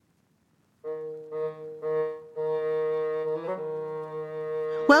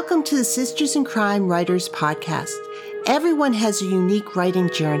Welcome to the Sisters in Crime Writers Podcast. Everyone has a unique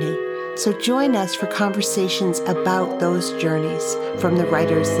writing journey, so join us for conversations about those journeys from the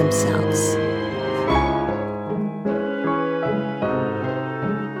writers themselves.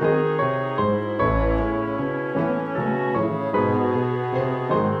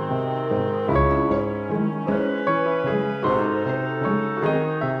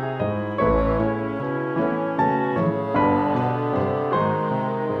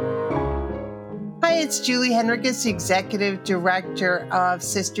 It's Julie Henriques, Executive Director of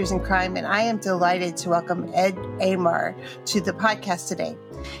Sisters in Crime, and I am delighted to welcome Ed Aymar to the podcast today.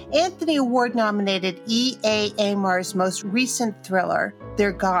 Anthony Award-nominated E.A. Aymar's most recent thriller,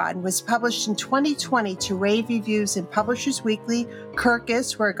 They're Gone, was published in 2020 to rave reviews in Publishers Weekly,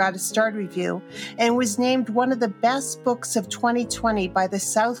 Kirkus, where it got a starred review, and was named one of the best books of 2020 by the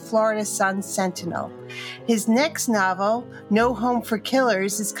South Florida Sun-Sentinel. His next novel, No Home for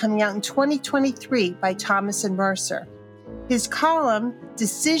Killers, is coming out in 2023 by Thomas and Mercer. His column,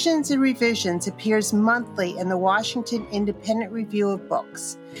 Decisions and Revisions, appears monthly in the Washington Independent Review of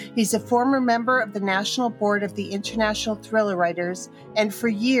Books. He's a former member of the National Board of the International Thriller Writers, and for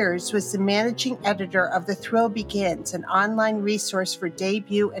years was the managing editor of The Thrill Begins, an online resource for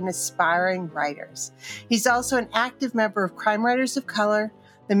debut and aspiring writers. He's also an active member of Crime Writers of Color,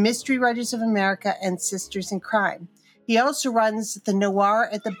 the Mystery Writers of America, and Sisters in Crime. He also runs the Noir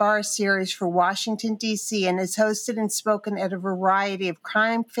at the Bar series for Washington, D.C., and has hosted and spoken at a variety of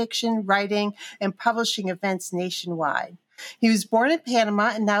crime fiction, writing, and publishing events nationwide. He was born in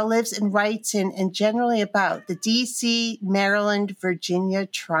Panama and now lives and writes in and generally about the D.C., Maryland, Virginia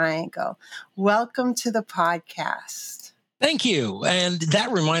triangle. Welcome to the podcast. Thank you. And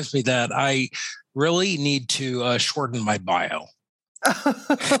that reminds me that I really need to shorten my bio.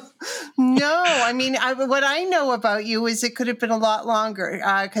 No, I mean, what I know about you is it could have been a lot longer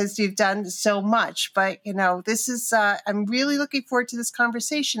because you've done so much. But, this is, I'm really looking forward to this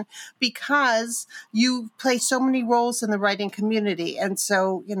conversation because you play so many roles in the writing community. And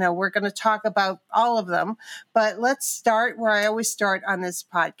so, we're going to talk about all of them. But let's start where I always start on this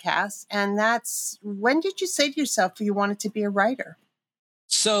podcast. And that's, when did you say to yourself you wanted to be a writer?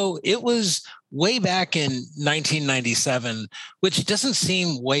 So it was way back in 1997, which doesn't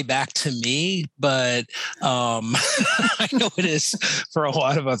seem way back to me, but I know it is for a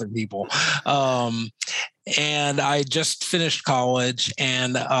lot of other people. And I just finished college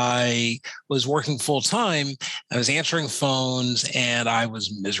and I was working full time. I was answering phones and I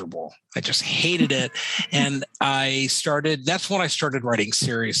was miserable. I just hated it. And that's when I started writing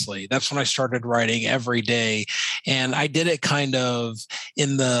seriously. That's when I started writing every day. And I did it kind of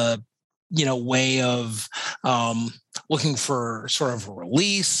in the, way of looking for sort of a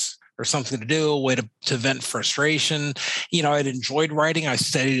release or something to do, a way to vent frustration. I'd enjoyed writing. I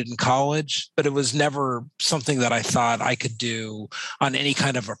studied it in college, but it was never something that I thought I could do on any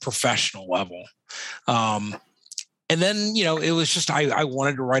kind of a professional level. And then, it was just, I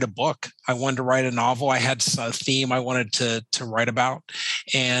wanted to write a book. I wanted to write a novel. I had a theme I wanted to write about.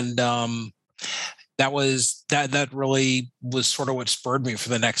 And that really was sort of what spurred me for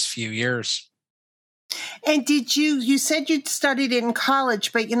the next few years. And you said you'd studied it in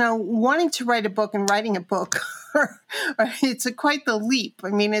college, but, wanting to write a book and writing a book, it's quite the leap. I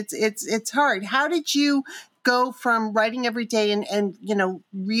mean, it's hard. How did you go from writing every day and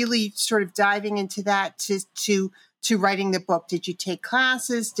really sort of diving into that to writing the book? Did you take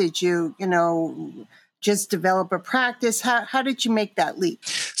classes? Did you, just develop a practice? How did you make that leap?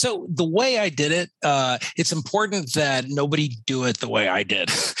 So the way I did it, it's important that nobody do it the way I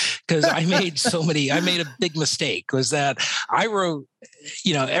did. Because I made a big mistake, was that I wrote,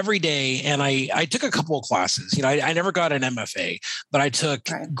 every day, and I took a couple of classes. I never got an MFA, but I took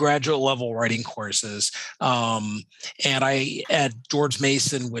graduate level writing courses. And I at George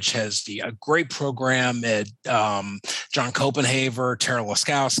Mason, which has a great program, at John Copenhaver, Tara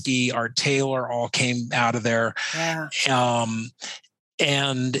Laskowski, Art Taylor, all came out of there. Yeah.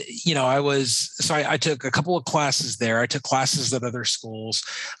 And, I took a couple of classes there. I took classes at other schools,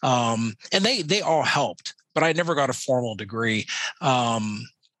 and they all helped, but I never got a formal degree. And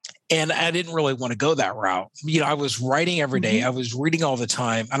I didn't really want to go that route. I was writing every day. Mm-hmm. I was reading all the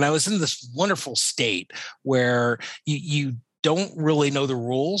time. And I was in this wonderful state where you don't really know the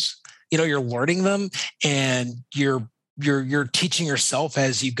rules. You're learning them and you're teaching yourself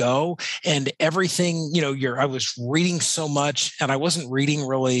as you go, and everything, I was reading so much, and I wasn't reading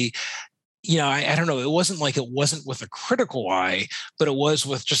really, I don't know. It wasn't with a critical eye, but it was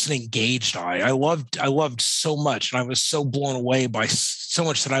with just an engaged eye. I loved so much, and I was so blown away by so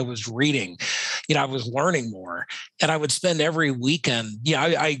much that I was reading. I was learning more, and I would spend every weekend.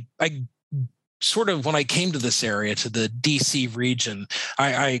 I sort of, when I came to this area, to the DC region,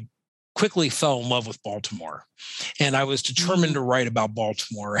 I quickly fell in love with Baltimore. And I was determined to write about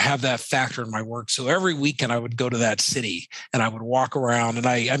Baltimore, have that factor in my work. So every weekend I would go to that city and I would walk around, and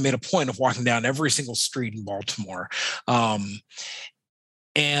I made a point of walking down every single street in Baltimore.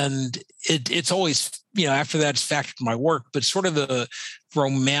 And it's always, after that, it's factored in my work, but sort of the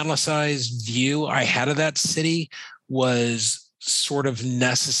romanticized view I had of that city was sort of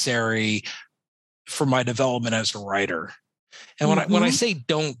necessary for my development as a writer. And when I say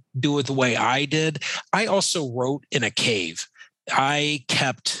don't do it the way I did, I also wrote in a cave. I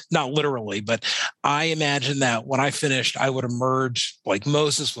kept, not literally, but I imagined that when I finished, I would emerge like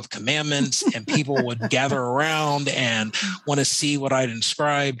Moses with commandments, and people would gather around and want to see what I'd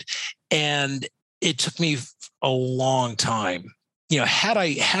inscribed. And it took me a long time. Had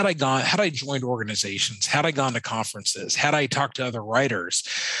I joined organizations, had I gone to conferences, had I talked to other writers,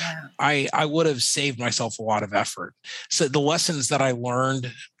 I would have saved myself a lot of effort. So the lessons that I learned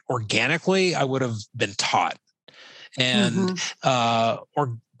organically, I would have been taught. And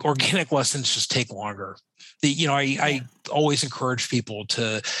organic lessons just take longer. I always encourage people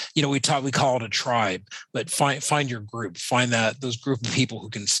to, we call it a tribe, but find your group, find those group of people who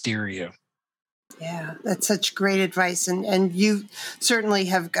can steer you. Yeah, that's such great advice. And you certainly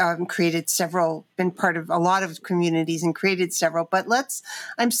have been part of a lot of communities and created several, but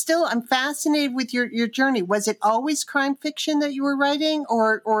I'm fascinated with your journey. Was it always crime fiction that you were writing,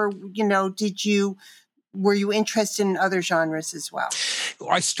 or were you interested in other genres as well?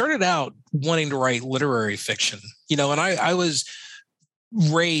 I started out wanting to write literary fiction, and I was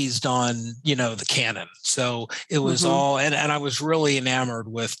raised on, the canon. So it was all, and I was really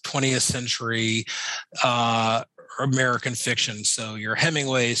enamored with 20th century American fiction. So your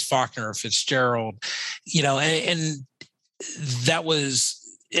Hemingways, Faulkner, Fitzgerald, and that was,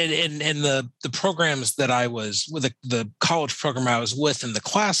 and the programs that I was with, the college program I was with, and the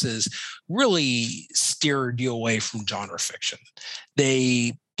classes really steered you away from genre fiction.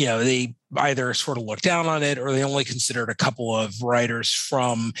 They either sort of looked down on it, or they only considered a couple of writers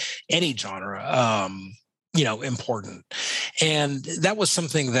from any genre, important. And that was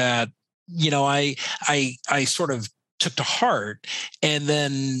something that, I sort of took to heart. And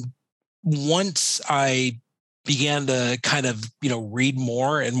then once I began to kind of, read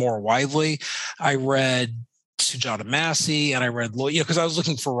more and more widely, I read Sujata Massey, and I read, because I was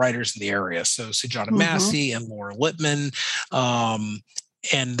looking for writers in the area. So Sujata Massey and Laura Lippman.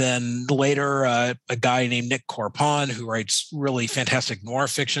 And then later, a guy named Nick Corpon, who writes really fantastic noir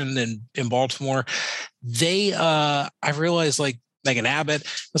fiction in Baltimore. I realized, like Megan Abbott,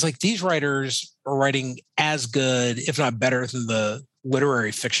 was like, these writers are writing as good, if not better, than the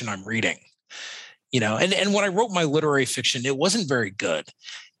literary fiction I'm reading. And when I wrote my literary fiction, it wasn't very good.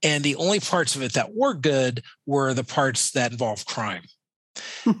 And the only parts of it that were good were the parts that involved crime.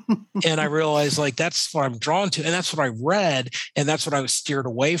 And I realized, like, that's what I'm drawn to. And that's what I read. And that's what I was steered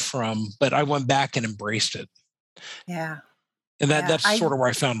away from. But I went back and embraced it. Yeah. And that's sort of where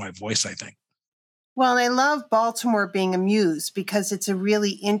I found my voice, I think. Well, I love Baltimore being a muse because it's a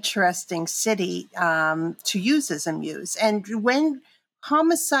really interesting city to use as a muse. And when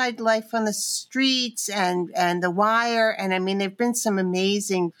Homicide, Life on the Streets, and The Wire, and I mean, there've been some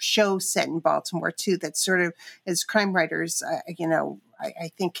amazing shows set in Baltimore too that sort of, as crime writers,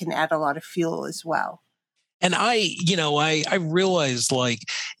 I think can add a lot of fuel as well. And I realized, like,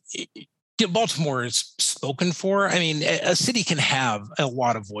 Baltimore is spoken for. I mean, a city can have a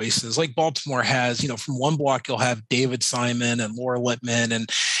lot of voices. Like Baltimore has, from one block, you'll have David Simon and Laura Lippman, and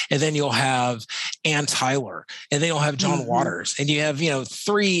then you'll have Ann Tyler, and then you'll have John Waters. And you have,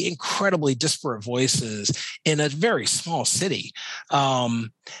 three incredibly disparate voices in a very small city.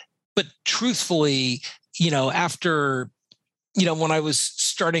 But truthfully, after, when I was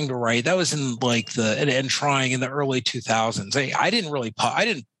starting to write, that was in like and trying in the early 2000s. I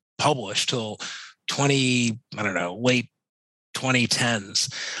didn't publish till late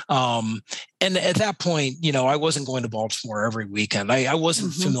 2010s. And at that point, I wasn't going to Baltimore every weekend. I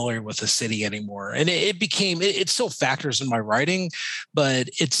wasn't familiar with the city anymore. And it still factors in my writing, but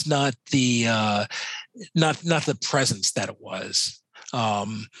it's not the presence that it was.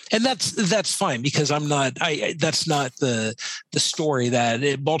 And that's fine, because that's not the story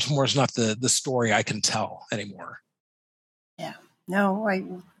Baltimore is not the story I can tell anymore. Yeah, no,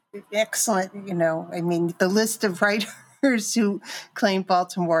 excellent. I mean, the list of writers who claim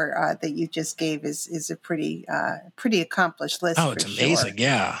Baltimore that you just gave is a pretty accomplished list. Oh, it's amazing. Sure.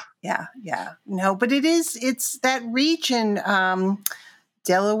 Yeah. Yeah. No, but it's that region,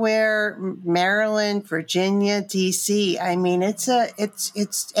 Delaware, Maryland, Virginia, DC. I mean, it's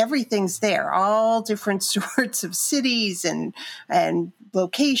everything's there. All different sorts of cities and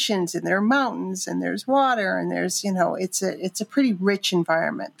locations, and there are mountains, and there's water, and there's it's a pretty rich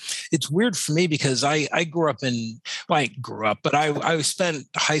environment. It's weird for me because I grew up but I spent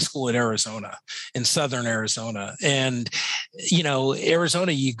high school in Arizona, in southern Arizona, and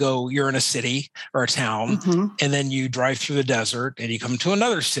Arizona, you're in a city or a town, and then you drive through the desert, and you come to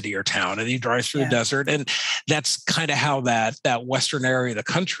another city or town, and you drive through the desert, and that's kind of how that western area of the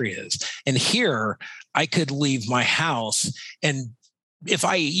country is. And here, I could leave my house, and if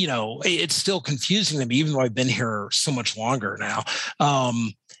it's still confusing to me, even though I've been here so much longer now.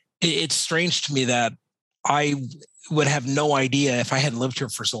 It's strange to me that I would have no idea, if I hadn't lived here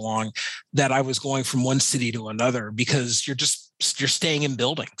for so long, that I was going from one city to another, because you're staying in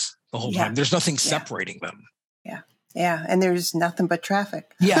buildings the whole time. There's nothing separating them. Yeah. And there's nothing but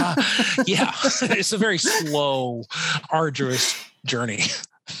traffic. Yeah. It's a very slow, arduous journey.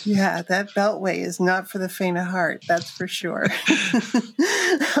 Yeah, that beltway is not for the faint of heart. That's for sure.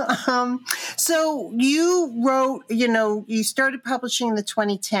 So you wrote, you started publishing in the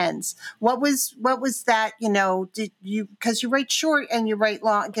 2010s. What was that, did you, because you write short and you write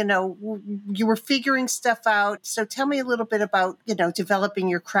long, you were figuring stuff out. So tell me a little bit about, developing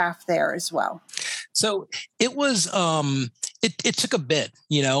your craft there as well. So it was, it took a bit,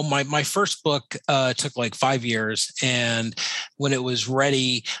 my first book took like 5 years. And when it was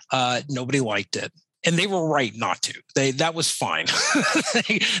ready, nobody liked it. And they were right not to. That was fine.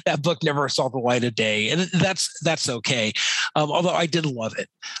 That book never saw the light of day. And that's okay. Although I did love it.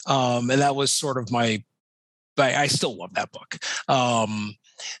 And that was sort of I still love that book.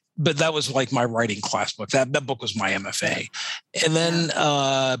 But that was like my writing class book. That book was my MFA. And then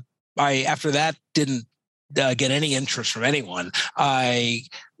after that didn't get any interest from anyone. I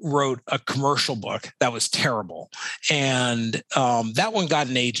wrote a commercial book that was terrible. And that one got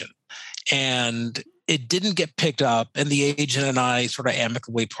an agent. And it didn't get picked up. And the agent and I sort of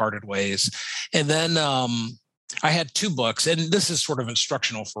amicably parted ways. And then I had 2 books, and this is sort of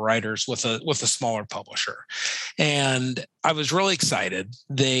instructional for writers with a smaller publisher. And I was really excited.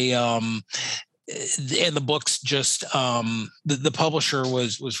 They and the books just the publisher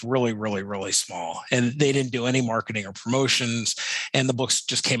was really, really, really small, and they didn't do any marketing or promotions, and the books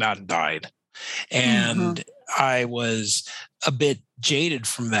just came out and died. And I was a bit jaded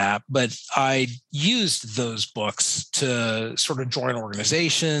from that, but I used those books to sort of join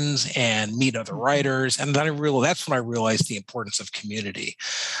organizations and meet other writers. And then that's when I realized the importance of community.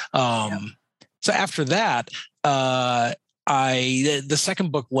 So after that, the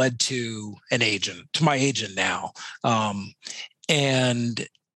second book led to my agent now. And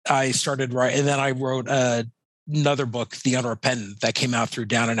I started writing, and then I wrote another book, The Unrepentant, that came out through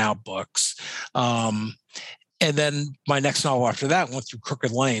Down and Out Books. And then my next novel after that went through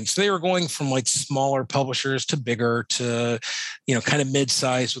Crooked Lane. So they were going from like smaller publishers to bigger to, kind of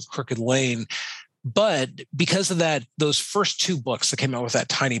mid-sized with Crooked Lane. But because of that, those first 2 books that came out with that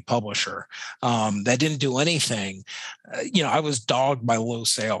tiny publisher that didn't do anything, I was dogged by low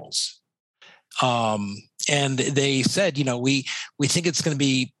sales. And they said, we think it's going to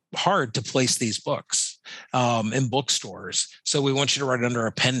be hard to place these books in bookstores. So we want you to write it under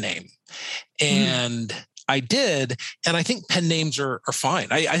a pen name. And I did. And I think pen names are fine.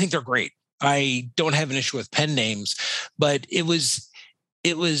 I think they're great. I don't have an issue with pen names, but it was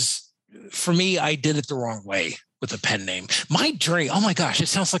for me, I did it the wrong way with a pen name. My journey, oh my gosh, it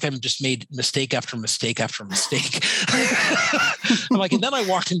sounds like I've just made mistake after mistake after mistake. I'm like, and then I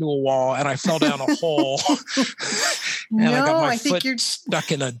walked into a wall and I fell down a hole. And I got my foot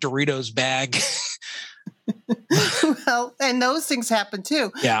stuck in a Doritos bag. Well, and those things happen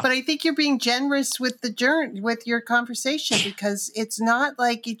too. Yeah. But I think you're being generous with the journey, with your conversation, because it's not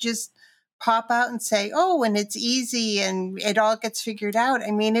like you just pop out and say, oh, and it's easy and it all gets figured out.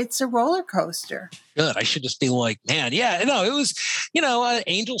 I mean, it's a roller coaster. Good. I should just be like, man, yeah, no, it was, an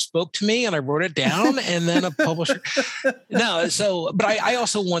angel spoke to me and I wrote it down, and then a publisher. But I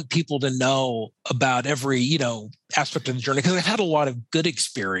also want people to know about every, aspect of the journey, because I've had a lot of good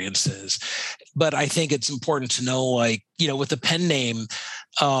experiences, but I think it's important to know, like, with the pen name,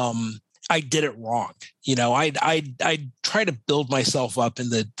 I did it wrong. I try to build myself up in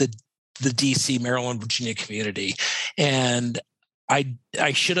the DC, Maryland, Virginia community. And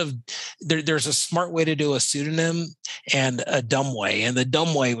I should have, there's a smart way to do a pseudonym and a dumb way. And the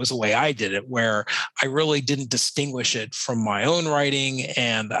dumb way was the way I did it, where I really didn't distinguish it from my own writing.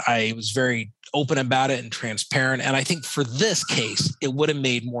 And I was very open about it and transparent. And I think for this case, it would have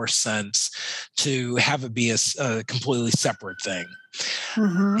made more sense to have it be a completely separate thing.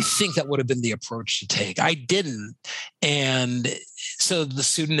 I think that would have been the approach to take. I didn't. And so the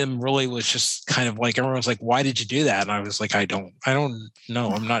pseudonym really was just kind of like, everyone was like, why did you do that? And I was like, I don't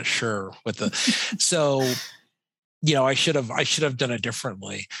know. I'm not sure what so, I should have done it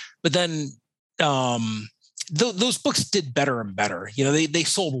differently. But then, those books did better and better. They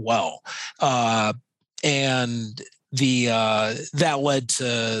sold well. And that led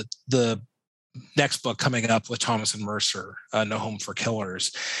to the next book coming up with Thomas and Mercer, No Home for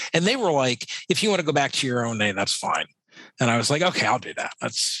Killers. And they were like, if you want to go back to your own name, that's fine. And I was like, okay, I'll do that.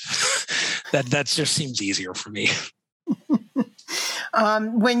 That just seems easier for me.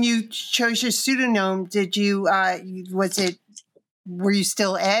 When you chose your pseudonym, were you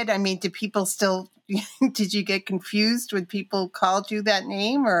still Ed? I mean, did you get confused when people called you that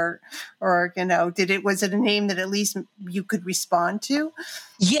name, or was it a name that at least you could respond to?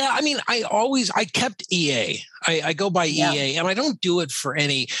 Yeah. I mean, I kept EA. I go by EA, and I don't do it for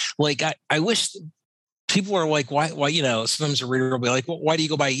any, I wish people are like, why, sometimes a reader will be like, well, why do you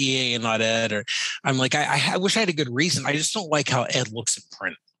go by EA and not Ed? Or I'm like, I wish I had a good reason. I just don't like how Ed looks in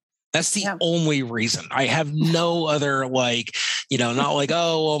print. That's the only reason. I have no other, not like,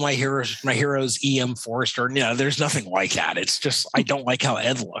 oh, well, my hero's E.M. Forrester. There's nothing like that. It's just, I don't like how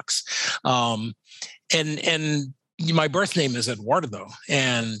Ed looks. And my birth name is Eduardo.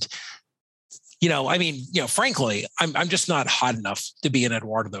 And, frankly, I'm just not hot enough to be an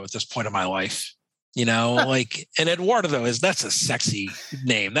Eduardo at this point in my life. And Eduardo that's a sexy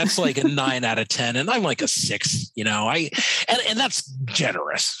name. That's like a 9 out of 10. And I'm like a 6, and that's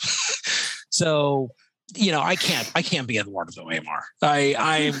generous. So, I can't be Eduardo Aymar.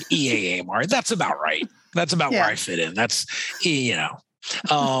 I'm EA Aymar. That's about right. That's about where I fit in. That's,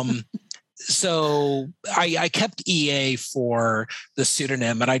 so I kept EA for the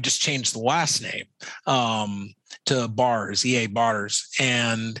pseudonym, and I just changed the last name, to Bars, EA Bars.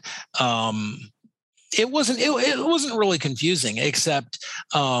 And, it wasn't really confusing, except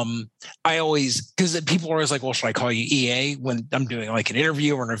because people are always like, well, should I call you EA when I'm doing like an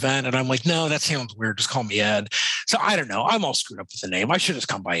interview or an event? And I'm like, no, that sounds weird. Just call me Ed. So I don't know. I'm all screwed up with the name. I should just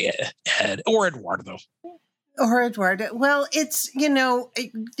come by Ed or Eduardo. Or Eduardo. Well, it's,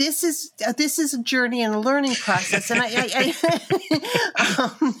 this is a journey and a learning process. And I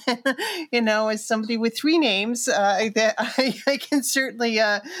as somebody with 3 names, that I can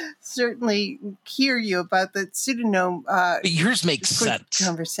certainly hear you about the pseudonym. But yours makes sense.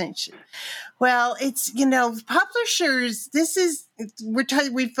 Conversation. Well, it's, publishers,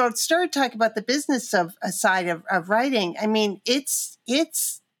 we've started talking about the business of a side of writing. I mean, it's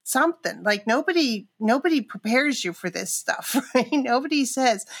something like nobody prepares you for this stuff, right? Nobody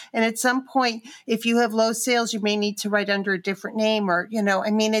says. And at some point, if you have low sales, you may need to write under a different name, or,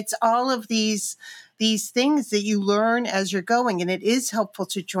 it's all of these things that you learn as you're going. And it is helpful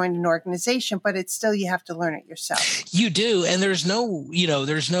to join an organization, but it's still, you have to learn it yourself. You do. And there's no,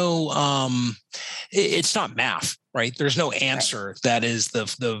 it's not math. Right. There's no answer that is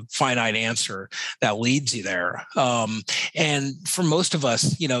the finite answer that leads you there. And for most of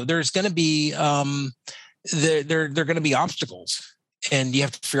us, there's going to be there are going to be obstacles, and you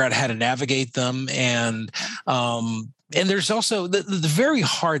have to figure out how to navigate them. And there's also the very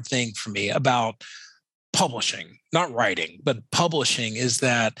hard thing for me about publishing, not writing, but publishing, is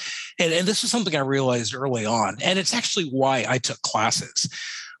that, and this was something I realized early on, and it's actually why I took classes,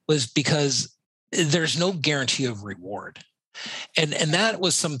 was because there's no guarantee of reward. And that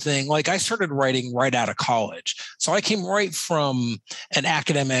was something, like, I started writing right out of college. So I came right from an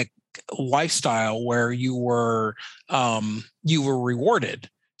academic lifestyle where you were rewarded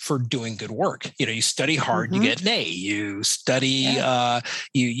for doing good work. You study hard, you get an A, you study,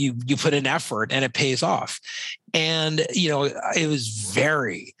 you put in effort, and it pays off. And, it was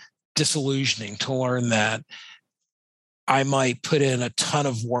very disillusioning to learn that I might put in a ton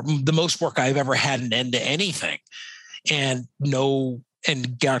of work, the most work I've ever had in end to anything, and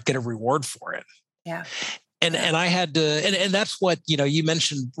get a reward for it. Yeah. And I had to, and that's what, you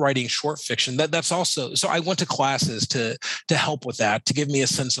mentioned writing short fiction. That's also, so I went to classes to help with that, to give me a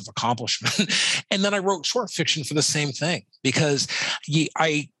sense of accomplishment. And then I wrote short fiction for the same thing, because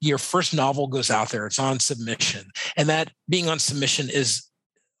your first novel goes out there, it's on submission, and that being on submission is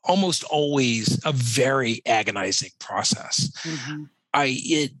almost always a very agonizing process.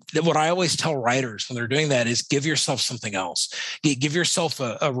 What I always tell writers when they're doing that is give yourself something else. Give yourself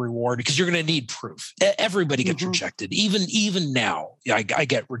a reward, because you're going to need proof. Everybody gets rejected. Even now, I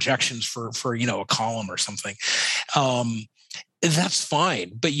get rejections for a column or something. that's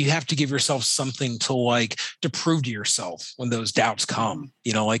fine, but you have to give yourself something to prove to yourself when those doubts come.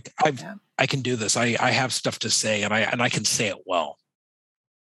 Like I can do this. I have stuff to say, and I can say it well.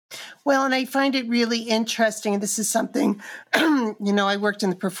 Well, and I find it really interesting. This is something, I worked in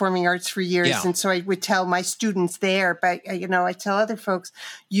the performing arts for years. And so I would tell my students there, but, I tell other folks,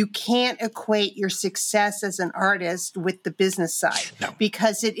 you can't equate your success as an artist with the business side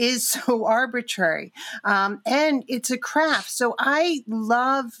because it is so arbitrary. And it's a craft. So I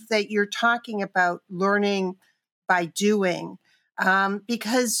love that you're talking about learning by doing.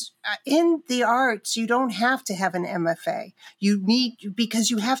 Because in the arts, you don't have to have an MFA. Because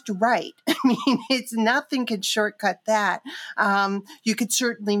you have to write. I mean, nothing can shortcut that. You could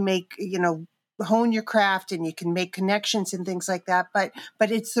certainly hone your craft and you can make connections and things like that. But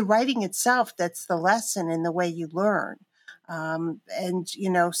it's the writing itself that's the lesson in the way you learn. So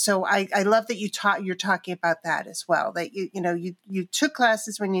I love that you're talking about that as well, that you took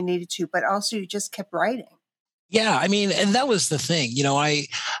classes when you needed to, but also you just kept writing. Yeah, I mean, and that was the thing. I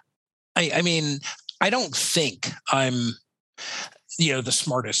mean, I don't think I'm, the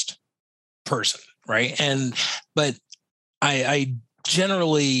smartest person, right? But I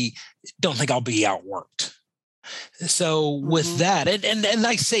generally don't think I'll be outworked. So with that, and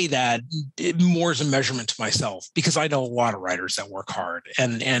I say that more as a measurement to myself, because I know a lot of writers that work hard,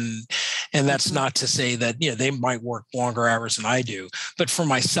 and that's not to say that they might work longer hours than I do, but for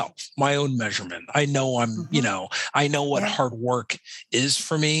myself, my own measurement, I know I know what hard work is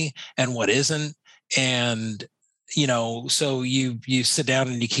for me and what isn't, and so you sit down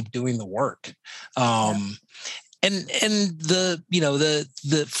and you keep doing the work. And the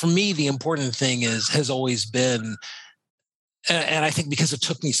for me, the important thing has always been, and I think because it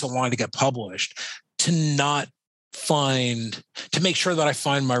took me so long to get published, to make sure that I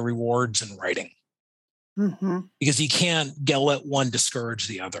find my rewards in writing, because you can't let one discourage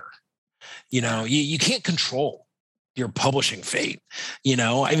the other. You can't control your publishing fate.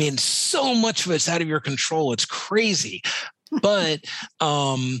 I mean, so much of it's out of your control. It's crazy, but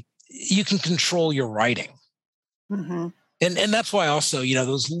you can control your writing. And that's why also,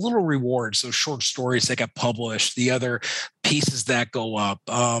 those little rewards, those short stories that get published, the other pieces that go up,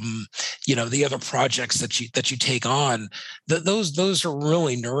 the other projects that you take on, those are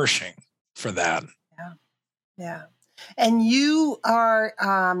really nourishing for that. Yeah. And you are,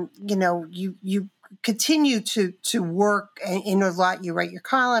 you continue to work in a lot. You write your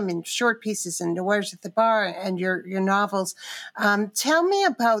column and short pieces and The Waters at the Bar and your novels. Tell me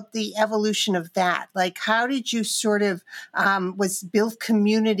about the evolution of that. Like, how did you sort of build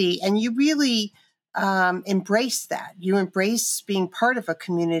community, and you really embrace that? You embrace being part of a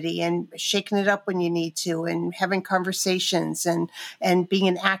community and shaking it up when you need to, and having conversations and being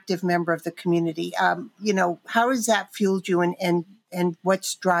an active member of the community. How has that fueled you, and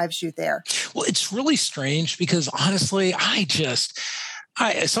what drives you there? Well, it's really strange because honestly, I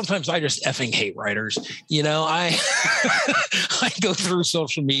sometimes I just effing hate writers. I I go through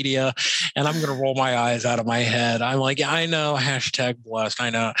social media and I'm going to roll my eyes out of my head. I'm like, I know, #blessed. I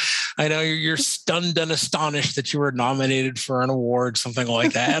know you're stunned and astonished that you were nominated for an award, something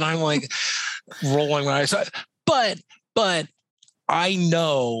like that. And I'm like rolling my eyes. But I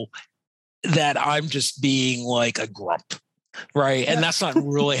know that I'm just being like a grump. Right. And that's not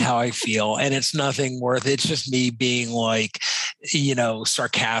really how I feel. And it's nothing worth it. It's just me being like,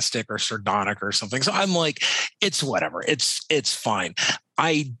 sarcastic or sardonic or something. So I'm like, it's whatever. It's fine.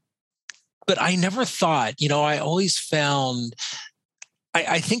 But I never thought, I always found,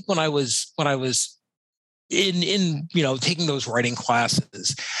 I think when I was in taking those writing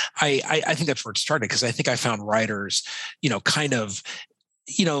classes, I think that's where it started, because I think I found writers, kind of,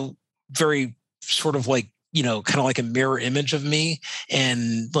 very sort of like, kind of like a mirror image of me,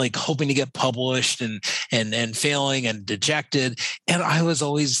 and like hoping to get published and failing and dejected. And I was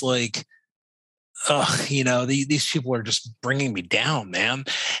always like, these people are just bringing me down, man.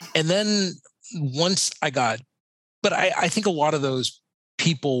 And then once but I think a lot of those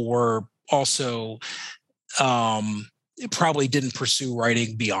people were also probably didn't pursue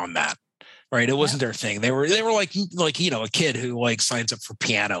writing beyond that. Right. It wasn't their thing. They were like, a kid who like signs up for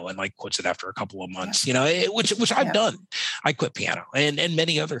piano and like quits it after a couple of months, which I've done. I quit piano and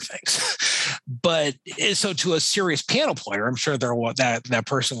many other things. But so to a serious piano player, I'm sure that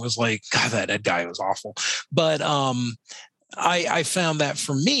person was like, God, that guy was awful. But I found that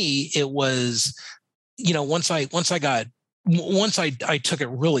for me, it was, once I took it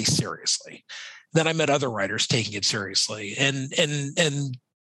really seriously, then I met other writers taking it seriously. And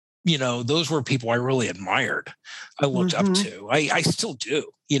those were people I really admired. I looked up to. I still do.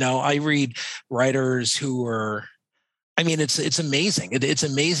 I read writers who are, I mean, it's amazing. It's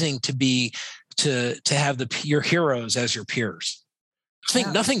amazing to have your heroes as your peers. I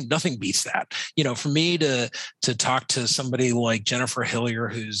think nothing beats that. For me to talk to somebody like Jennifer Hillier,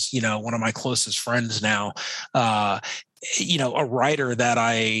 who's one of my closest friends now, a writer that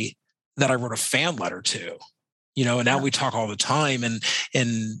I wrote a fan letter to, and now we talk all the time, and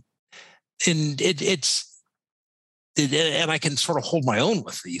I can sort of hold my own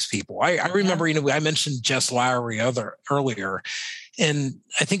with these people. I remember, I mentioned Jess Lowry earlier, and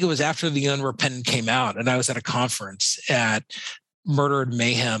I think it was after The Unrepentant came out, and I was at a conference at Murder and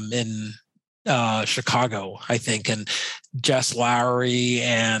Mayhem in Chicago, I think, and Jess Lowry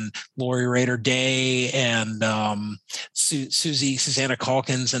and Lori Raider Day and Susanna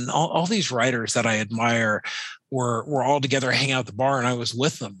Calkins and all these writers that I admire were all together hanging out at the bar, and I was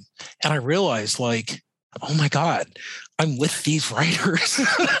with them, and I realized, like, oh my God, I'm with these writers.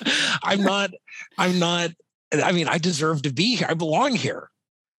 I'm not. I mean, I deserve to be here. I belong here.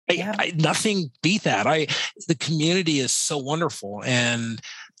 Nothing beat that. The community is so wonderful, and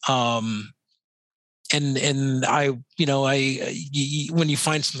when you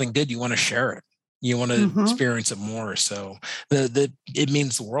find something good, you want to share it. You want to experience it more. So it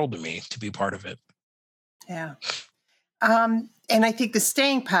means the world to me to be part of it. Yeah. And I think the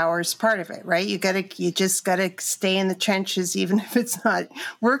staying power is part of it, right? You just gotta stay in the trenches, even if it's not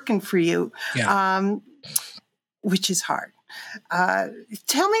working for you, which is hard.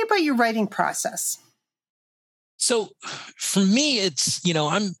 Tell me about your writing process. So for me, it's,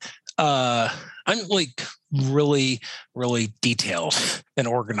 I'm like really, really detailed and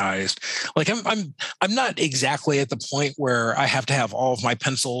organized. Like I'm not exactly at the point where I have to have all of my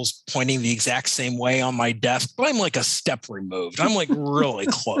pencils pointing the exact same way on my desk, but I'm like a step removed. I'm like really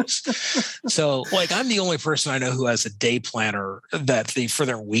close. So like I'm the only person I know who has a day planner for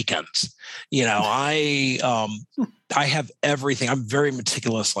their weekends. I have everything. I'm very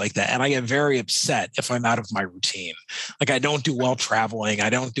meticulous like that. And I get very upset if I'm out of my routine. Like I don't do well traveling. I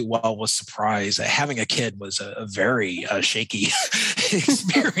don't do well with surprise. Having a kid was a very shaky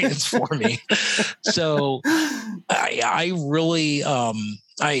experience for me. So I really, when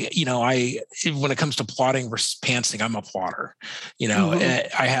it comes to plotting versus pantsing, I'm a plotter.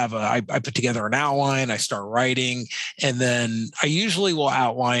 I put together an outline, I start writing, and then I usually will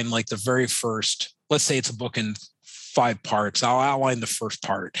outline like the very first, let's say it's a book in 5 parts. I'll outline the first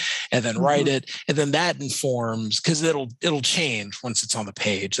part and then write it. And then that informs, because it'll change once it's on the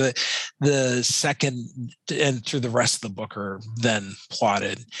page. The second and through the rest of the book are then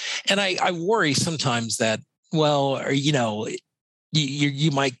plotted. And I worry sometimes that,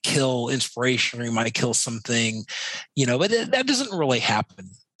 you might kill inspiration or you might kill something, but that doesn't really happen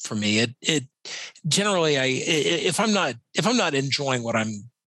for me. It generally, if I'm not enjoying what I'm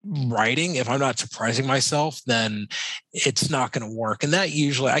writing, if I'm not surprising myself, then it's not going to work. And that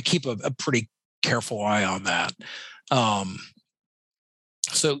usually I keep a pretty careful eye on that.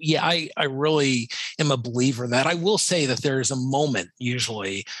 So yeah, I really am a believer in that. I will say that there's a moment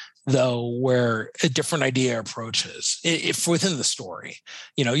usually though where a different idea approaches if within the story,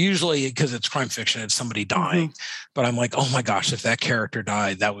 usually because it's crime fiction, it's somebody dying, but I'm like, oh my gosh, if that character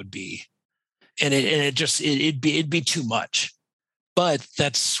died, that would be, and it'd be too much. But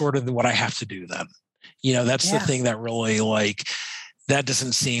that's sort of what I have to do then. That's the thing that really, like, that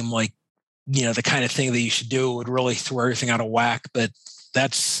doesn't seem like, the kind of thing that you should do. It would really throw everything out of whack. But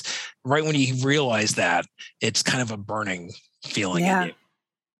that's right when you realize that, it's kind of a burning feeling in you.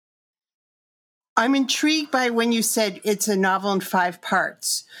 I'm intrigued by when you said it's a novel in 5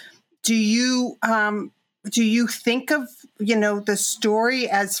 parts. Do you think of, the story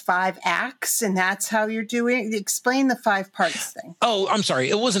as 5 acts and that's how you're doing it? Explain the 5 parts thing. Oh, I'm sorry.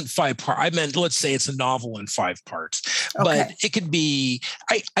 It wasn't 5 parts. I meant, let's say it's a novel in 5 parts, but it could be,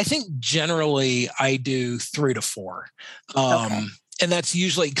 I think generally I do 3 to 4. And that's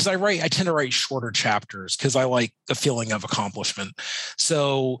usually because I tend to write shorter chapters because I like the feeling of accomplishment.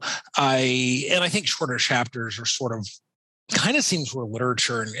 So I think shorter chapters are sort of kind of seems where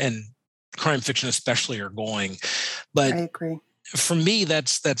literature and crime fiction especially are going. But I agree. For me,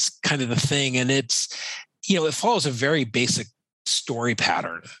 that's kind of the thing. And it's, it follows a very basic story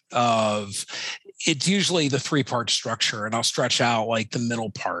pattern of, it's usually the 3-part structure, and I'll stretch out like the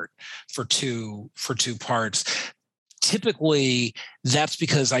middle part for two parts. Typically, that's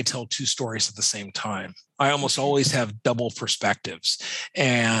because I tell 2 stories at the same time. I almost always have double perspectives,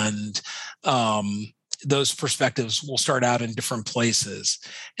 and those perspectives will start out in different places.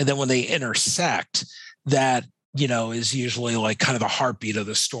 And then when they intersect, that, is usually like kind of the heartbeat of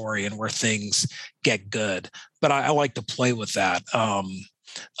the story and where things get good. But I like to play with that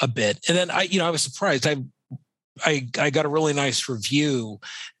a bit. And then I was surprised. I got a really nice review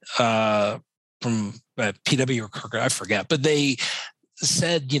from PW or Kirk, I forget, but they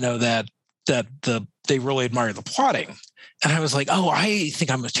said, that they really admire the plotting. And I was like, oh, I think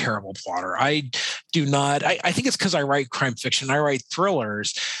I'm a terrible plotter. I do not. I think it's because I write crime fiction. I write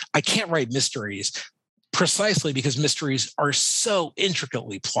thrillers. I can't write mysteries precisely because mysteries are so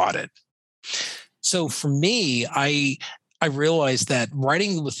intricately plotted. So for me, I realized that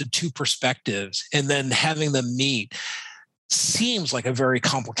writing with the two perspectives and then having them meet seems like a very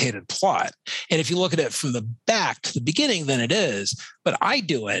complicated plot. And if you look at it from the back to the beginning, then it is. But I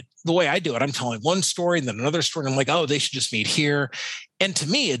do it the way I do it. I'm telling one story and then another story. And I'm like, oh, they should just meet here. And to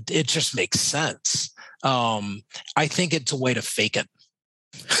me, it just makes sense. I think it's a way to fake it.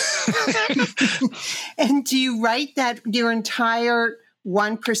 And do you write that your entire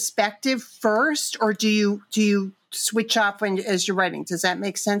one perspective first, or do you switch off as you're writing? Does that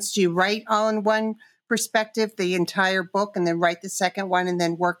make sense? Do you write all in one perspective, the entire book, and then write the second one and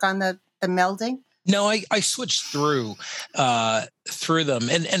then work on the melding? No, I switched through them.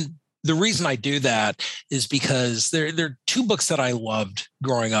 And the reason I do that is because there are two books that I loved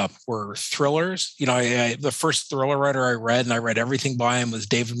growing up were thrillers. The first thriller writer I read, and I read everything by him, was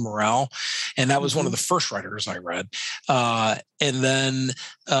David Morrell. And that was one of the first writers I read. And then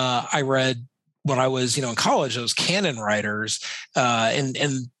I read, when I was, in college, those canon writers, and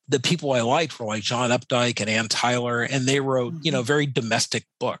the people I liked were like John Updike and Ann Tyler, and they wrote, very domestic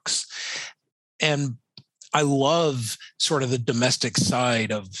books. And I love sort of the domestic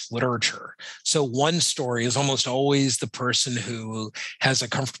side of literature. So one story is almost always the person who has a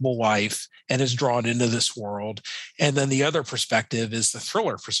comfortable life and is drawn into this world. And then the other perspective is the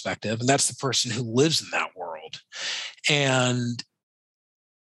thriller perspective, and that's the person who lives in that world. And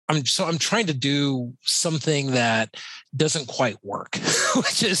I'm trying to do something that doesn't quite work,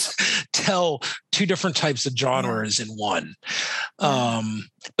 which is tell two different types of genres in one.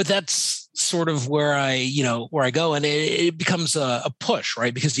 But that's sort of where I go, and it becomes a push,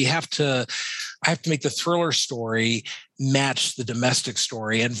 right? Because I have to make the thriller story match the domestic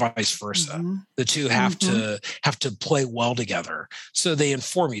story, and vice versa. Mm-hmm. The two have to play well together, so they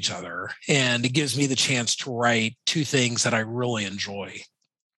inform each other, and it gives me the chance to write two things that I really enjoy.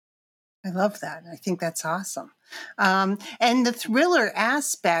 I love that. I think that's awesome. And the thriller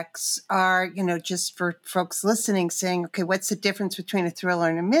aspects are, just for folks listening saying, okay, what's the difference between a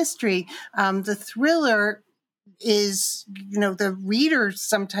thriller and a mystery? The thriller is, the reader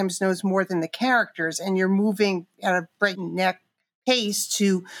sometimes knows more than the characters, and you're moving at a breakneck pace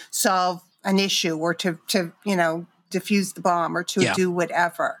to solve an issue or to defuse the bomb or to do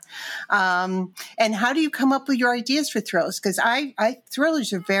whatever. And how do you come up with your ideas for thrillers? Because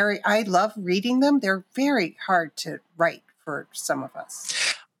thrillers are I love reading them. They're very hard to write for some of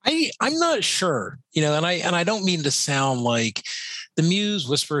us. I'm not sure, and I don't mean to sound like the muse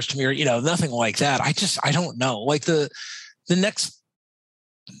whispers to me or, nothing like that. I don't know. Like the next,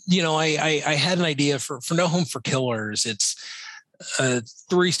 I had an idea for No Home for Killers. It's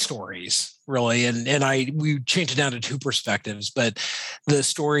 3 stories really. And we changed it down to 2 perspectives, but the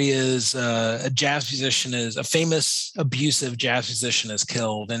story is a famous abusive jazz musician is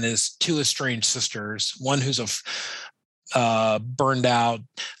killed, and his 2 estranged sisters, one who's a burned out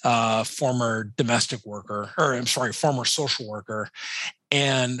former former social worker,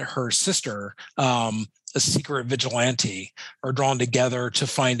 and her sister, a secret vigilante, are drawn together to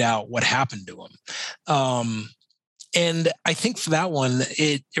find out what happened to him. And I think for that one,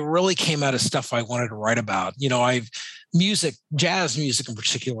 it really came out of stuff I wanted to write about. Jazz music in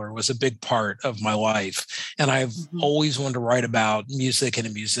particular was a big part of my life. And I've always wanted to write about music and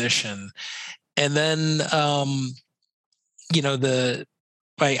a musician. And then, I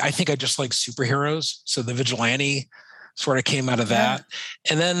think I just like superheroes. So the vigilante sort of came out of that.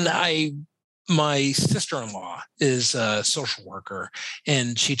 And then my sister-in-law is a social worker,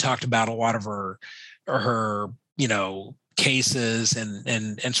 and she talked about a lot of her cases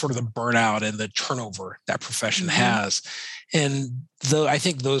and sort of the burnout and the turnover that profession has. And I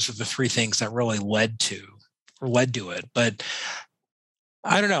think those are the 3 things that really led to it. But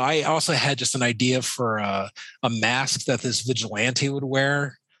I don't know. I also had just an idea for a mask that this vigilante would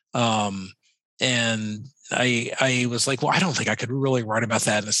wear. And I was like, well, I don't think I could really write about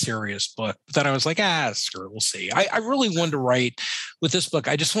that in a serious book. But then I was like, screw it, we'll see. I really wanted to write with this book.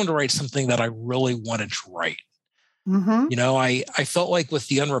 I just wanted to write something that I really wanted to write. I felt like with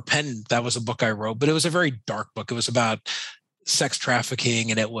The Unrepentant, that was a book I wrote, but it was a very dark book. It was about sex trafficking,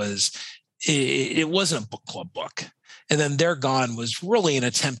 and it wasn't a book club book. And then They're Gone was really an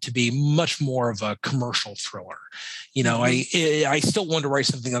attempt to be much more of a commercial thriller. I still wanted to write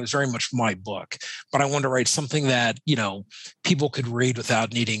something that was very much my book, but I wanted to write something that, people could read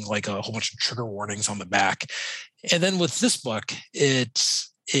without needing like a whole bunch of trigger warnings on the back. And then with this book, I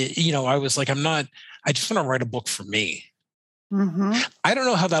was like, I just want to write a book for me. Mm-hmm. I don't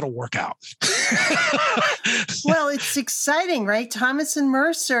know how that'll work out. Well, it's exciting, right? Thomas and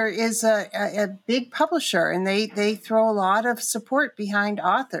Mercer is a big publisher, and they throw a lot of support behind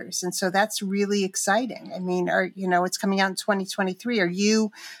authors, and so that's really exciting. I mean, it's coming out in 2023. Are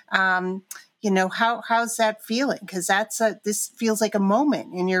you, how's that feeling? Because this feels like a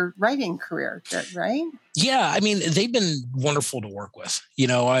moment in your writing career, right? Yeah, I mean, they've been wonderful to work with.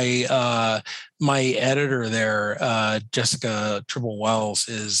 My editor there, Jessica Tribble Wells,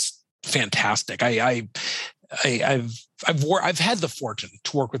 is fantastic. I've had the fortune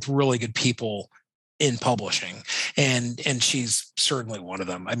to work with really good people in publishing, and she's certainly one of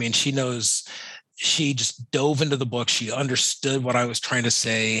them. I mean, she just dove into the book. She understood what I was trying to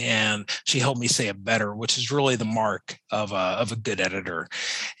say, and she helped me say it better, which is really the mark of a good editor.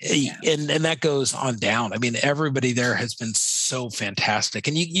 Yeah. And that goes on down. I mean, everybody there has been so fantastic,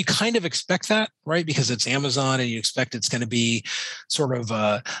 and you kind of expect that, right? Because it's Amazon, and you expect it's going to be sort of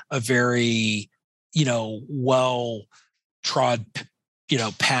a very, well trod,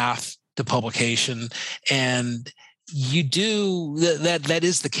 path to publication, and you do that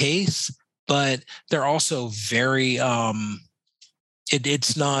is the case. But they're also very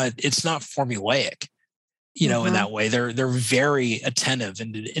it's not formulaic, mm-hmm. in that way. They're very attentive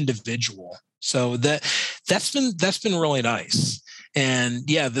and individual. So that's been really nice. And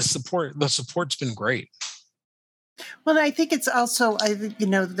yeah, the support's been great. Well, I think it's also,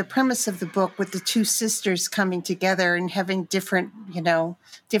 the premise of the book with the two sisters coming together and having different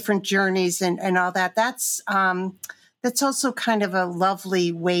journeys and all that. That's also kind of a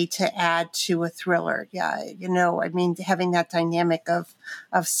lovely way to add to a thriller. Yeah. Having that dynamic of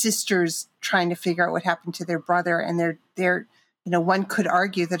sisters trying to figure out what happened to their brother, and they're one could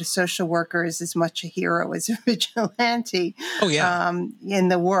argue that a social worker is as much a hero as a vigilante. Oh, yeah. In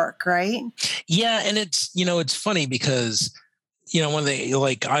the work, right? Yeah. And it's funny because, when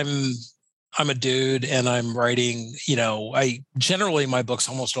I'm a dude and I'm writing, I generally, my books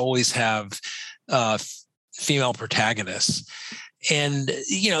almost always have, female protagonists. And,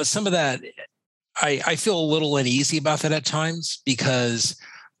 some of that, I feel a little uneasy about that at times because,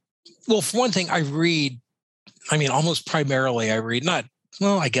 well, for one thing, almost primarily I read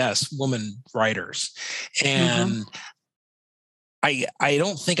women writers. And mm-hmm. I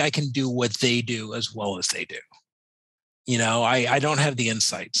don't think I can do what they do as well as they do. I don't have the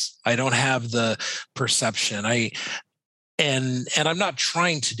insights. I don't have the perception. And I'm not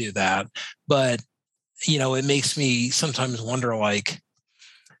trying to do that, but it makes me sometimes wonder,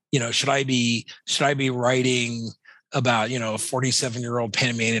 should I be writing about, a 47-year-old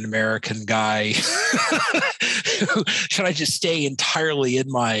Panamanian American guy? Should I just stay entirely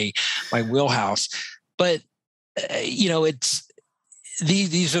in my wheelhouse? But, it's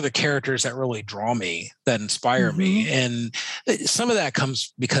these are the characters that really draw me, that inspire mm-hmm. me. And some of that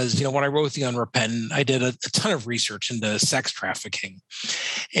comes because, when I wrote The Unrepentant, I did a ton of research into sex trafficking.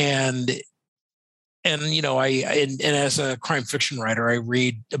 And as a crime fiction writer, I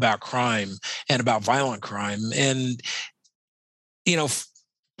read about crime and about violent crime. And,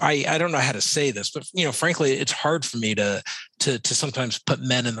 I don't know how to say this, but, frankly, it's hard for me to sometimes put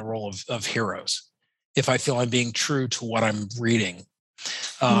men in the role of heroes if I feel I'm being true to what I'm reading.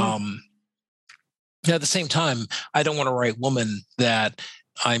 Mm. At the same time, I don't want to write women that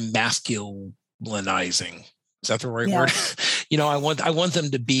I'm masculinizing. Is that the right word? I want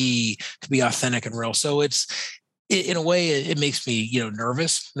them to be authentic and real. So it's, in a way, it makes me,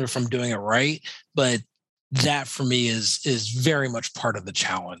 nervous if I'm doing it right. But that for me is very much part of the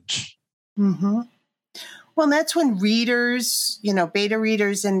challenge. Mm-hmm. Well, that's when readers, beta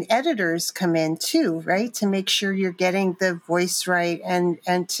readers and editors come in too, right? To make sure you're getting the voice right and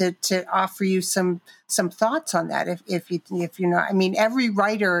to offer you some thoughts on that. If you're not, every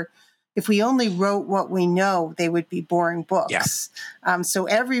writer, if we only wrote what we know, they would be boring books. Yeah. So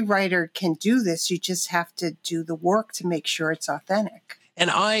every writer can do this. You just have to do the work to make sure it's authentic. And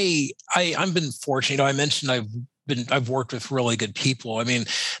I've been fortunate. I mentioned I've worked with really good people.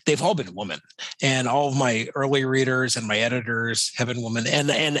 They've all been women, and all of my early readers and my editors have been women,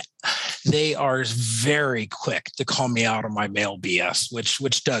 and they are very quick to call me out on my male BS,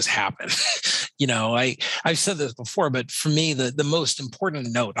 which does happen. I've said this before, but for me, the most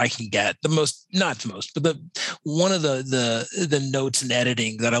important note I can get, not the most, but one of the notes in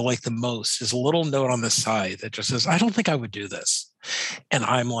editing that I like the most is a little note on the side that just says, I don't think I would do this. And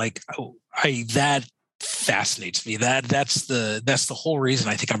I'm like, oh, that fascinates me. That's the whole reason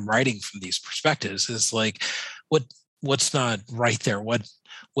I think I'm writing from these perspectives is like, what's not right there? What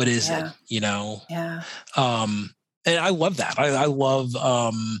is it? Yeah. And I love that. I love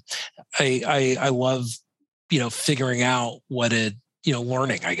I love figuring out what it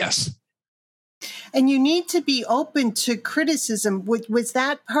learning, I guess. And you need to be open to criticism. Was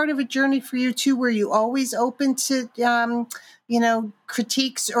that part of a journey for you too? Were you always open to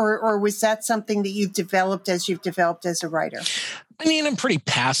critiques, or was that something that you've developed as a writer? I mean, I'm pretty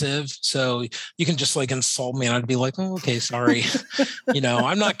passive, so you can just like insult me and I'd be like, oh, okay, sorry.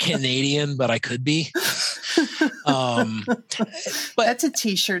 I'm not Canadian, but I could be. But that's a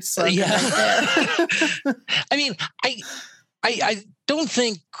t-shirt slogan. Yeah. Right there. I mean, I don't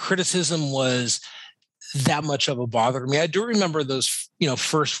think criticism was that much of a bother to me. I do remember those,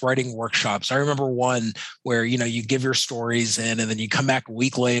 first writing workshops. I remember one where, you give your stories in and then you come back a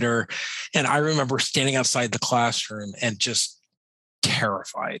week later. And I remember standing outside the classroom and just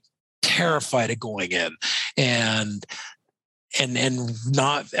terrified of going in and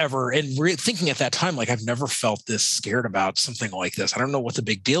not ever, and thinking at that time, like, I've never felt this scared about something like this. I don't know what the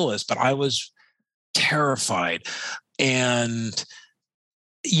big deal is, but I was terrified. And,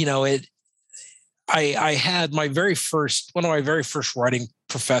 I had one of my very first writing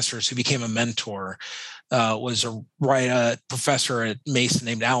professors who became a mentor was a professor at Mason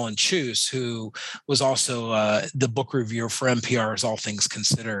named Alan Chuse, who was also the book reviewer for NPR's All Things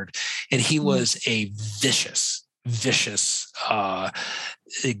Considered. And he was a vicious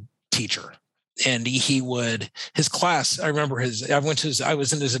teacher. And his class, I remember I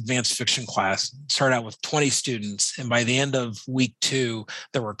was in his advanced fiction class, started out with 20 students. And by the end of week 2,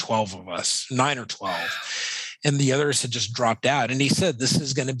 there were 12 of us, 9 or 12. And the others had just dropped out. And he said, this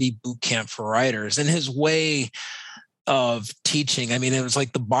is going to be boot camp for writers. And his way of teaching, I mean, it was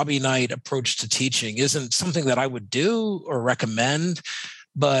like the Bobby Knight approach to teaching isn't something that I would do or recommend,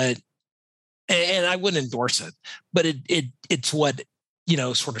 and I wouldn't endorse it, but it's what,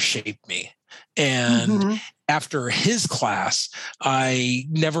 sort of shaped me. And after his class, I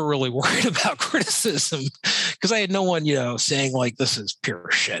never really worried about criticism because I had no one, saying like, this is pure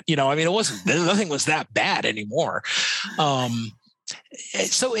shit. I mean, nothing was that bad anymore.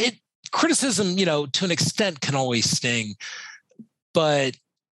 So criticism, to an extent can always sting, but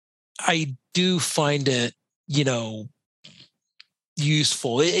I do find it,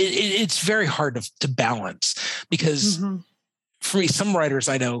 useful. It's very hard to balance because for me, some writers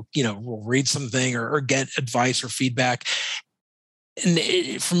I know, will read something or get advice or feedback.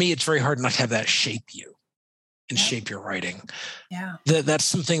 And for me, it's very hard not to have that shape you and shape your writing. Yeah. That's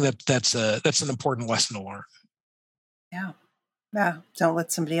something that's an important lesson to learn. Yeah. Yeah. Don't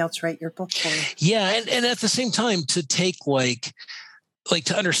let somebody else write your book for you. Yeah. And at the same time to take like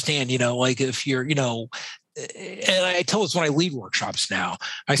to understand, like if you're, and I tell this when I lead workshops now,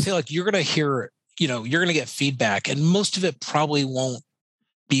 I say like, you're going to hear, you're going to get feedback, and most of it probably won't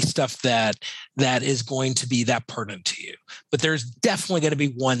be stuff that is going to be that pertinent to you. But there's definitely going to be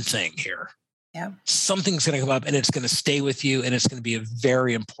one thing here. Yeah. Something's going to come up and it's going to stay with you, and it's going to be a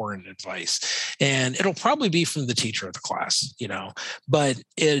very important advice. And it'll probably be from the teacher of the class, but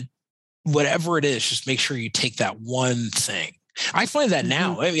whatever it is, just make sure you take that one thing. I find that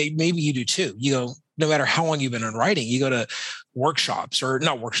now, I mean, maybe you do too. No matter how long you've been in writing, you go to workshops or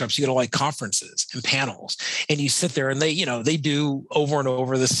not workshops, you go to like conferences and panels, and you sit there and they do over and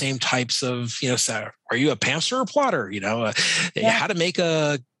over the same types of, so are you a pantser or plotter? How to make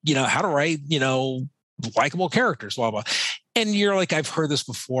how to write, likable characters, blah, blah. And you're like, I've heard this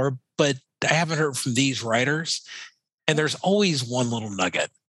before, but I haven't heard from these writers. And there's always one little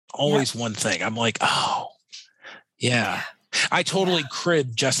nugget, always one thing. I'm like, oh, yeah. I totally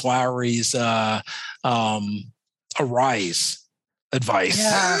cribbed Jess Lowry's Arise advice.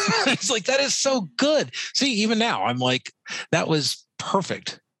 Yeah. It's like, that is so good. See, even now, I'm like, that was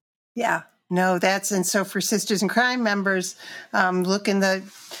perfect. Yeah. No, and so for Sisters in Crime members, look in the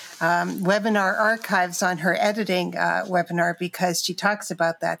webinar archives on her editing webinar, because she talks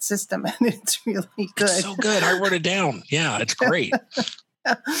about that system, and it's really good. It's so good. I wrote it down. Yeah, it's great.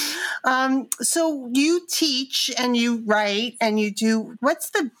 So you teach and you write and you do.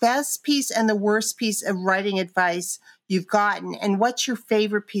 What's the best piece and the worst piece of writing advice you've gotten? And what's your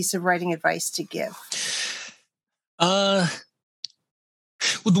favorite piece of writing advice to give?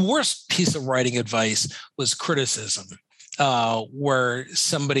 Well, the worst piece of writing advice was criticism. where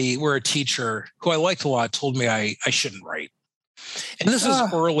a teacher who I liked a lot told me I shouldn't write. And this is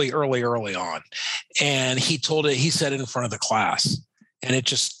early on. And he said it in front of the class, and it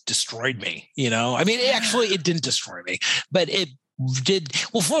just destroyed me. I mean, it didn't destroy me, but it did.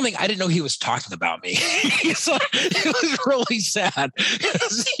 Well, for one thing, I didn't know he was talking about me. So it was really sad.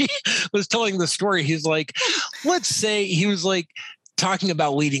 He was telling the story. He's like, let's say he was like, talking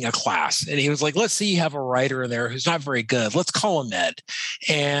about leading a class. And he was like, let's say you have a writer in there who's not very good. Let's call him Ed.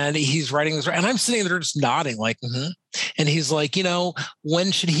 And he's writing this. And I'm sitting there just nodding like, mm-hmm. And he's like,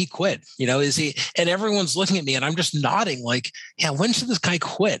 when should he quit? Is he, and everyone's looking at me and I'm just nodding like, yeah, when should this guy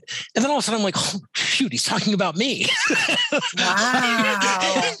quit? And then all of a sudden I'm like, oh, shoot, he's talking about me.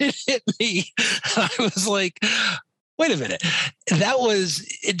 Wow. It hit me. I was like, wait a minute.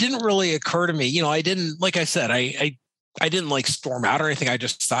 It didn't really occur to me. I didn't, like I said, I didn't like storm out or anything. I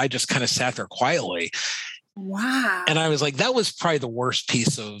just kind of sat there quietly. Wow. And I was like, that was probably the worst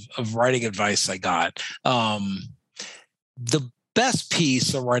piece of writing advice I got. The best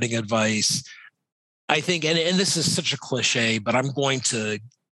piece of writing advice, I think, and this is such a cliche, but I'm going to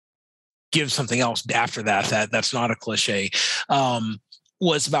give something else after that's not a cliche,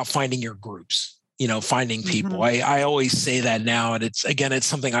 was about finding your groups. Finding people. Mm-hmm. I always say that now. And it's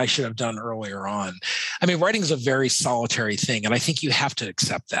something I should have done earlier on. I mean, writing is a very solitary thing. And I think you have to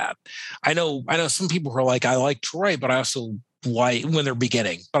accept that. I know some people who are like, I like to write, but I also like when they're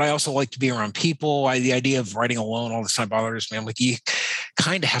beginning, but I also like to be around people. The idea of writing alone all the time bothers me. I'm like, you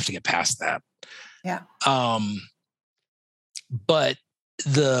kind of have to get past that. Yeah. But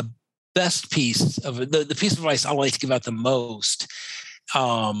the best piece of the piece of advice I like to give out the most,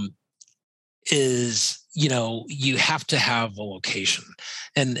 is, you have to have a location.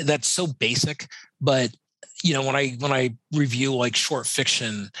 And that's so basic, but when I review like short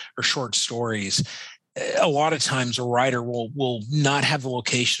fiction or short stories, a lot of times a writer will not have the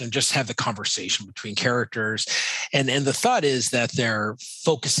location and just have the conversation between characters. And the thought is that they're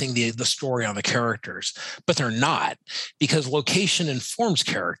focusing the story on the characters, but they're not, because location informs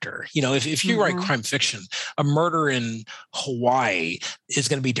character. If you write crime fiction, a murder in Hawaii is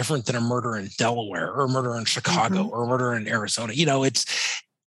going to be different than a murder in Delaware or a murder in Chicago or a murder in Arizona.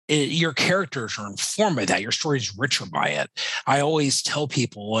 Your characters are informed by that. Your story is richer by it. I always tell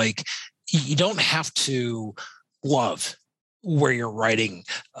people, like, you don't have to love where you're writing,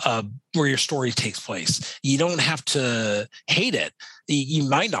 where your story takes place. You don't have to hate it. You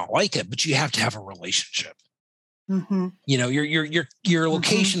might not like it, but you have to have a relationship. Mm-hmm. Your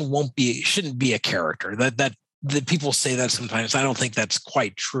location shouldn't be a character. That people say that sometimes. I don't think that's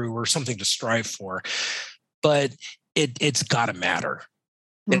quite true, or something to strive for, but it's got to matter.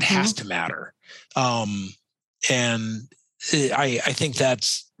 It has to matter. And I think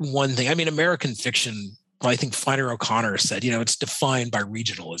that's one thing. I mean, American fiction, I think Flannery O'Connor said, it's defined by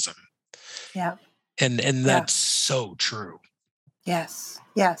regionalism. Yeah. And that's so true. Yes.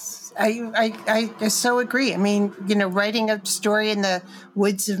 I so agree. I mean, writing a story in the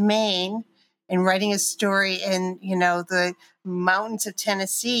woods of Maine and writing a story in, the mountains of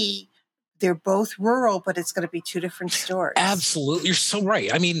Tennessee, they're both rural, but it's going to be two different stories. Absolutely. You're so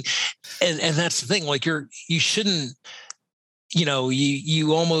right. I mean, and that's the thing, like you shouldn't,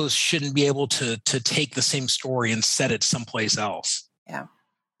 you almost shouldn't be able to take the same story and set it someplace else. Yeah.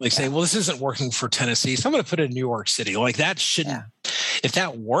 Like say, well, this isn't working for Tennessee, so I'm going to put it in New York City. Like that shouldn't, if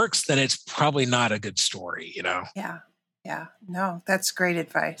that works, then it's probably not a good story, Yeah. Yeah. No, that's great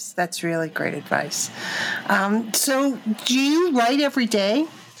advice. That's really great advice. So do you write every day?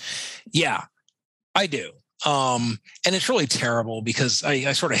 Yeah, I do. And it's really terrible because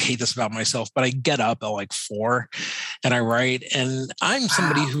I sort of hate this about myself, but I get up at like 4 and I write, and I'm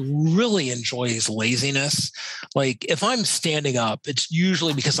somebody who really enjoys laziness. Like if I'm standing up, it's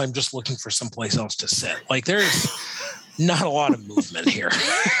usually because I'm just looking for someplace else to sit. Like there's not a lot of movement here.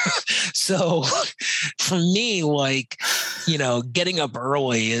 So for me, like, getting up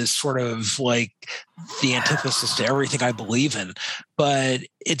early is sort of like the antithesis to everything I believe in, but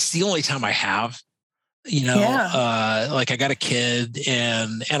it's the only time I have. Like I got a kid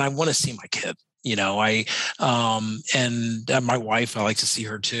and I want to see my kid, and my wife, I like to see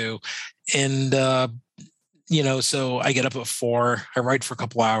her too. And, so I get up at 4, I write for a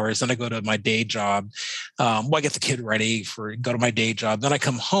couple hours, then I go to my day job. I get the kid ready go to my day job. Then I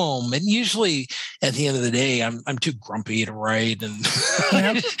come home, and usually at the end of the day, I'm too grumpy to write. And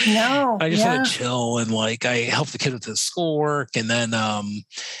I just want to chill. And like, I help the kid with his schoolwork, and then, and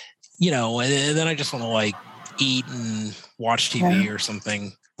then I just want to like eat and watch TV or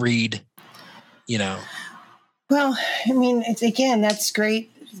something, read, Well, I mean, again, that's great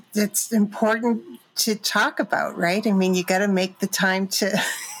it's important to talk about, right? I mean, you got to make the time to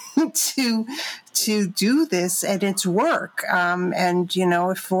to do this, and it's work. And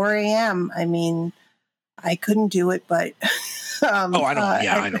at 4 a.m., I mean, I couldn't do it, but I don't.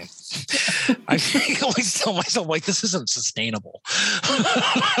 Yeah, I know. I always tell myself, like, this isn't sustainable.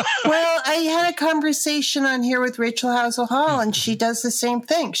 Well, I had a conversation on here with Rachel Housel Hall, and she does the same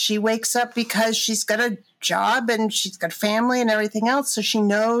thing. She wakes up because she's got a job and she's got family and everything else. So she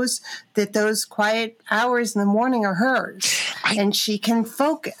knows that those quiet hours in the morning are hers, and she can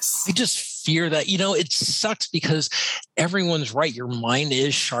focus. I just fear that, it sucks because everyone's right. Your mind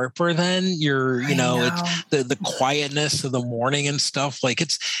is sharper than it's the quietness of the morning and stuff. Like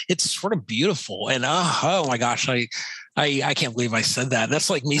it's sort of beautiful. And oh my gosh, I can't believe I said that.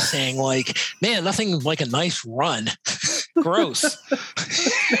 That's like me saying, like, man, nothing like a nice run. Gross.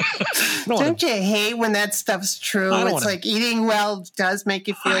 Don't you hate when that stuff's true? It's like eating well does make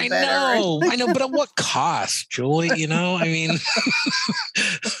you feel better. I know, but at what cost, Julie? I mean.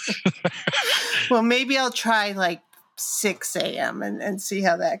 Well, maybe I'll try like 6 a.m. and see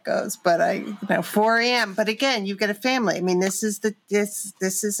how that goes. But 4 a.m. But again, you've got a family. I mean, this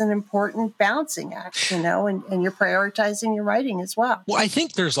is an important balancing act, and you're prioritizing your writing as well. Well, I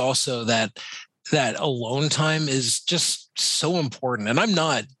think there's also that alone time is just so important. And I'm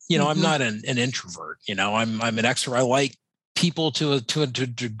not, I'm not an introvert. I'm an extrovert. I like people to a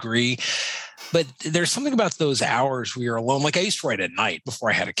degree. But there's something about those hours where you're alone. Like I used to write at night before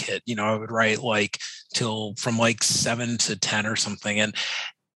I had a kid. I would write like till from like 7 to 10 or something.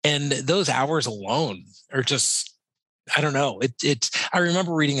 And those hours alone are just, I don't know. I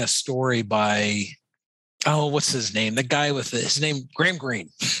remember reading a story by, what's his name? The guy with his name, Graham Greene.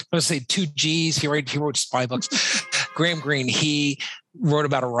 I would say 2 G's. He wrote spy books. Graham Greene, he wrote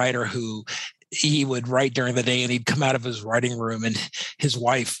about a writer who he would write during the day, and he'd come out of his writing room, and his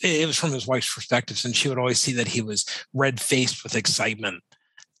wife, it was from his wife's perspective, and she would always see that he was red-faced with excitement.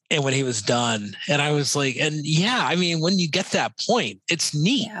 And when he was done, and I was like, and yeah, I mean, when you get that point, it's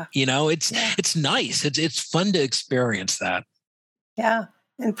neat, it's nice. It's fun to experience that. Yeah.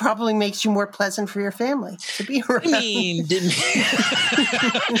 And probably makes you more pleasant for your family to be around. I mean,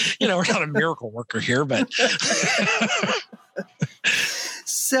 we're not a miracle worker here, but.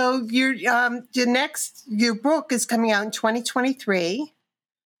 So your book is coming out in 2023,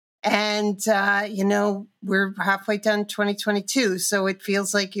 and we're halfway done 2022. So it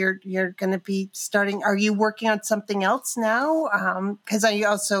feels like you're going to be starting. Are you working on something else now? Because I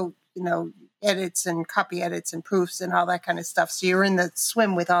also edits and copy edits and proofs and all that kind of stuff. So you're in the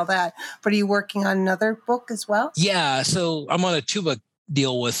swim with all that. But are you working on another book as well? Yeah. So I'm on a 2-book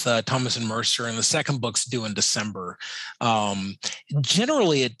deal with Thomas and Mercer, and the second book's due in December.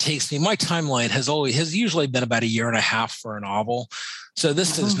 Generally, it takes me, my timeline has usually been about 1.5 years for a novel. So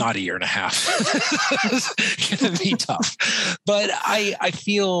this is not 1.5 years. It's going to be tough. But I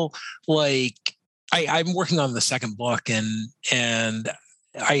feel like I'm working on the second book, and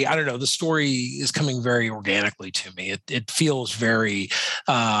I don't know, the story is coming very organically to me. It feels very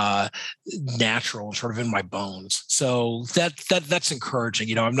natural, sort of in my bones. So that's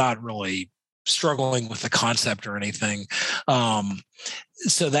encouraging. I'm not really struggling with the concept or anything.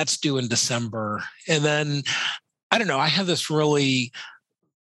 So that's due in December. And then, I don't know, I have this really,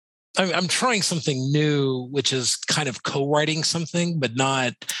 I'm trying something new, which is kind of co-writing something, but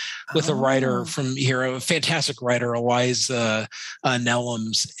not with a writer from here, a fantastic writer, Eliza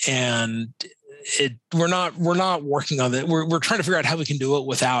Nellums. And we're not working on it. We're trying to figure out how we can do it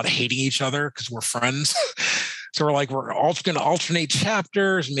without hating each other, because we're friends. So we're all going to alternate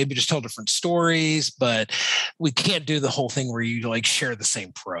chapters and maybe just tell different stories, but we can't do the whole thing where you like share the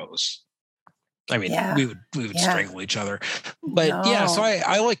same prose. I mean, we would strangle each other, but so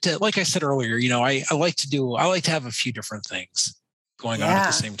I like to, like I said earlier, I like to have a few different things going on at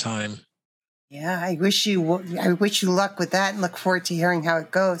the same time. Yeah. I wish you luck with that, and look forward to hearing how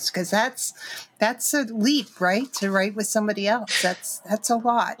it goes. Cause that's a leap, right? To write with somebody else. That's a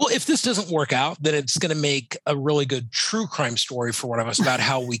lot. Well, if this doesn't work out, then it's going to make a really good true crime story for one of us about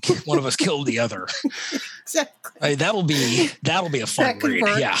how one of us killed the other. Exactly. That'll be a fun read.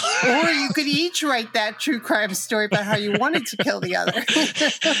 Work. Yeah. Or you could each write that true crime story about how you wanted to kill the other.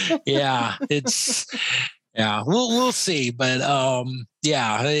 We'll see, but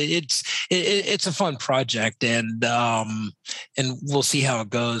it's a fun project, and we'll see how it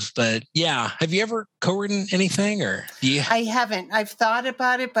goes. But have you ever co-written anything, or do you? I haven't. I've thought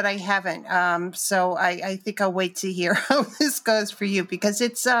about it, but I haven't. So I think I'll wait to hear how this goes for you, because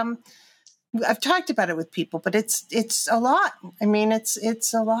it's I've talked about it with people, but it's a lot. I mean,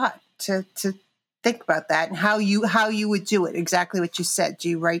 it's a lot to think about that and how you would do it. Exactly what you said. Do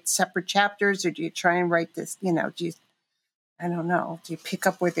you write separate chapters, or do you try and write this? I don't know. Do you pick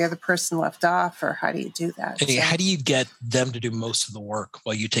up where the other person left off, or how do you do that? Hey, how do you get them to do most of the work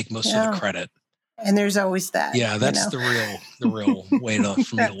while you take most of the credit? And there's always that. Yeah, that's the real way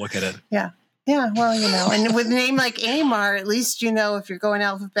for me to look at it. Yeah. Yeah, well, and with a name like Aymar, at least if you're going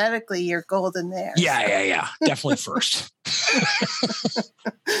alphabetically, you're golden there. Yeah. Definitely first.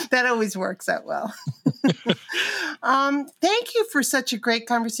 That always works out well. Thank you for such a great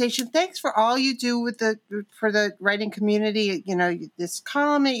conversation. Thanks for all you do for the writing community. This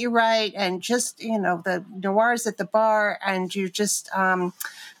column that you write, and just the noirs at the bar, and you just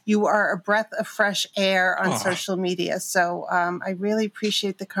you are a breath of fresh air on social media. So I really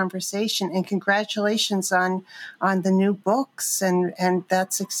appreciate the conversation, and congratulations on the new books and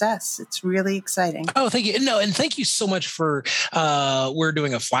that success. It's really exciting. Oh, thank you. No, and thank you so much for we're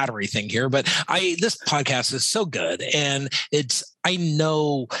doing a flattery thing here, but this podcast is so good, and I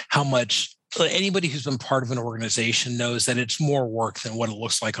know how much. Anybody who's been part of an organization knows that it's more work than what it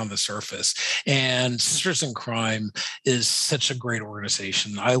looks like on the surface. And Sisters in Crime is such a great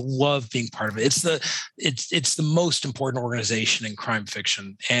organization. I love being part of it. It's the most important organization in crime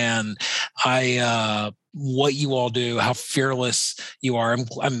fiction. And what you all do, how fearless you are.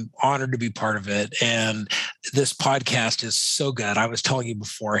 I'm honored to be part of it. And this podcast is so good. I was telling you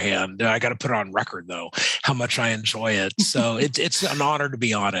beforehand, I got to put it on record though, how much I enjoy it. So it's an honor to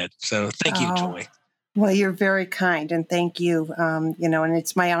be on it. So thank you, Julie. Well, you're very kind, and thank you. And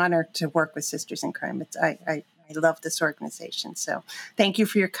it's my honor to work with Sisters in Crime. I love this organization. So thank you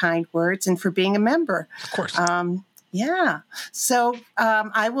for your kind words and for being a member. Of course. Yeah. So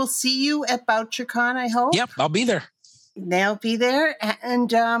I will see you at BoucherCon, I hope. Yep, I'll be there. They'll be there.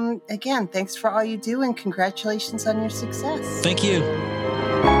 And again, thanks for all you do, and congratulations on your success. Thank you.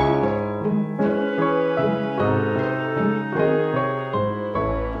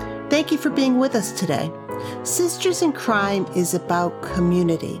 Thank you for being with us today. Sisters in Crime is about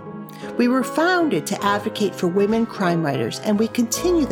community. We were founded to advocate for women crime writers, and we continue